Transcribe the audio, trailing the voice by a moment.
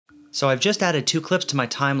So I've just added 2 clips to my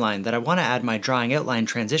timeline that I want to add my drawing outline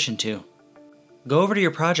transition to. Go over to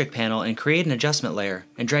your project panel and create an adjustment layer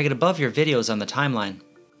and drag it above your videos on the timeline.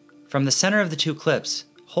 From the center of the 2 clips,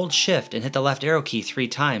 hold Shift and hit the left arrow key 3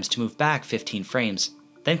 times to move back 15 frames,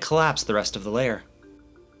 then collapse the rest of the layer.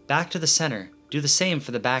 Back to the center, do the same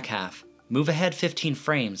for the back half. Move ahead 15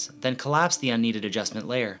 frames, then collapse the unneeded adjustment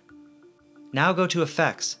layer. Now go to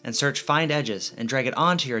Effects and search Find Edges and drag it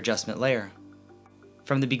onto your adjustment layer.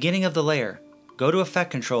 From the beginning of the layer, go to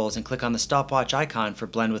Effect Controls and click on the stopwatch icon for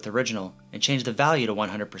Blend with Original and change the value to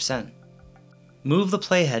 100%. Move the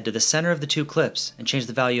playhead to the center of the 2 clips and change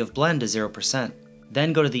the value of Blend to 0%.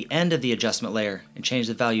 Then go to the end of the adjustment layer and change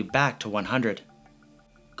the value back to 100.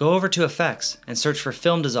 Go over to Effects and search for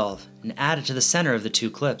Film Dissolve and add it to the center of the 2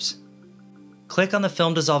 clips. Click on the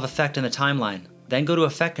Film Dissolve effect in the timeline, then go to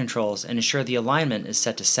Effect Controls and ensure the alignment is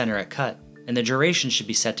set to center at cut, and the duration should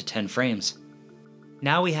be set to 10 frames.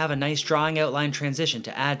 Now we have a nice drawing outline transition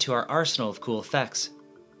to add to our arsenal of cool effects.